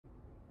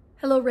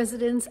Hello,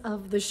 residents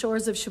of the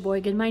shores of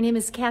Sheboygan. My name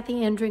is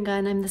Kathy Andringa,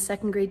 and I'm the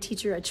second grade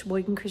teacher at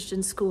Sheboygan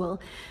Christian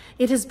School.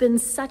 It has been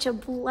such a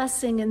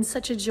blessing and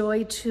such a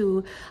joy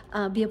to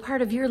be a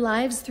part of your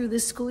lives through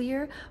this school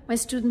year. My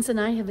students and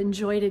I have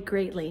enjoyed it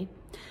greatly.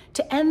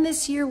 To end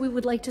this year, we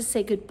would like to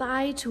say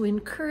goodbye, to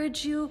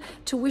encourage you,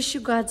 to wish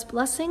you God's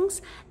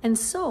blessings. And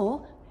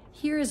so,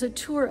 here is a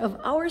tour of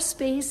our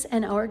space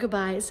and our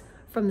goodbyes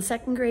from the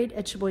second grade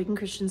at Sheboygan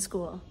Christian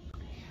School.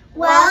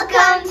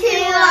 Welcome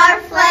to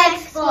our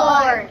flex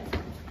floor.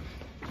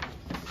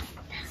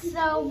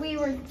 So we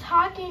were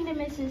talking to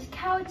Mrs.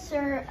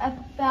 Kautzer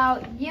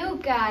about you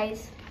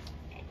guys.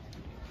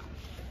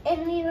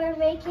 And we were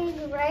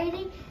making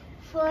writing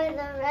for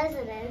the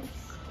residents.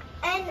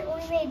 And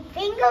we made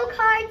bingo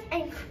cards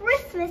and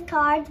Christmas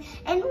cards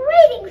and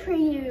waiting for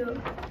you.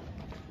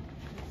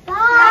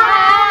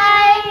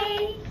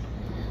 Bye.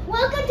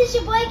 Welcome to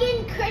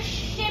Sheboygan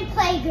Christian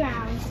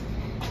Playgrounds.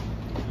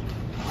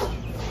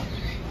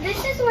 This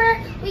is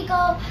where we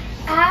go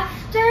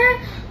after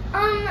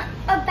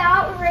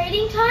about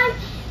rating time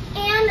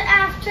and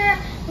after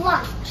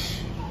lunch.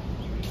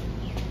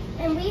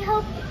 And we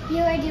hope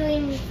you are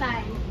doing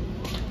fine.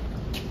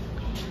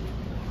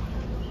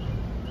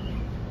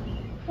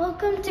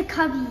 Welcome to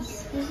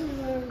Cubby's. This is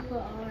where we put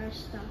all our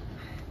stuff.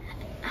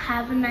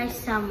 Have a nice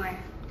summer.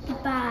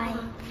 Bye.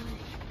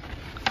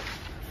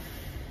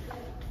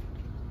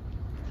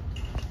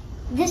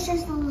 This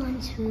is the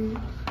lunchroom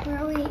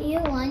where we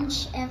eat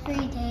lunch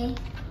every day.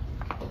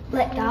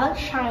 Let God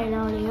shine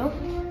on you.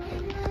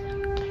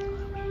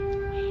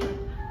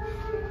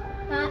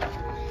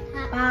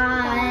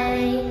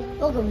 Bye.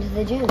 Welcome to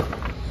the gym.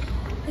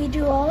 We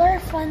do all our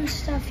fun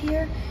stuff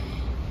here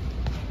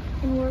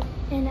and work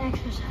and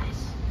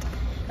exercise.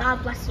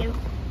 God bless you.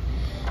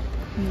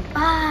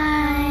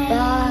 Bye.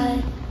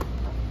 Bye.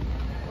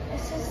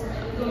 This is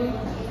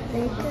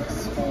the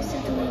space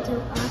that we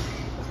do our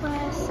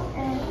class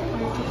and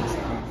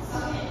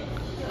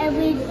and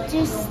we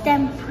do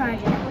STEM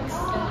projects.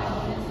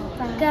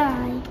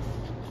 Bye.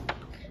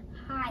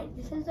 Hi,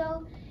 this is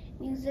our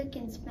music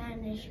and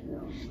Spanish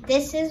room.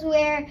 This is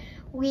where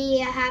we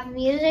have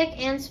music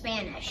and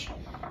Spanish.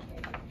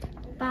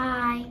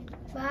 Bye.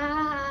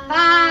 Bye.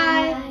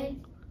 Bye.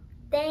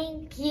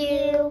 Thank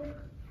you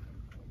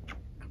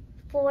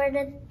for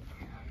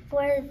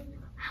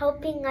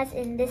helping us,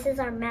 and this is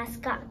our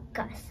mascot,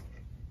 Gus.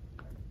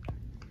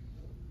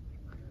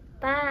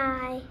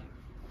 Bye.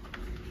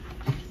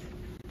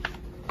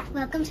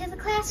 Welcome to the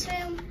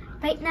classroom.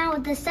 Right now,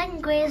 the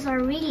second graders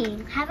are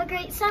reading. Have a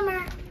great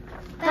summer.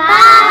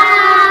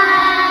 Bye.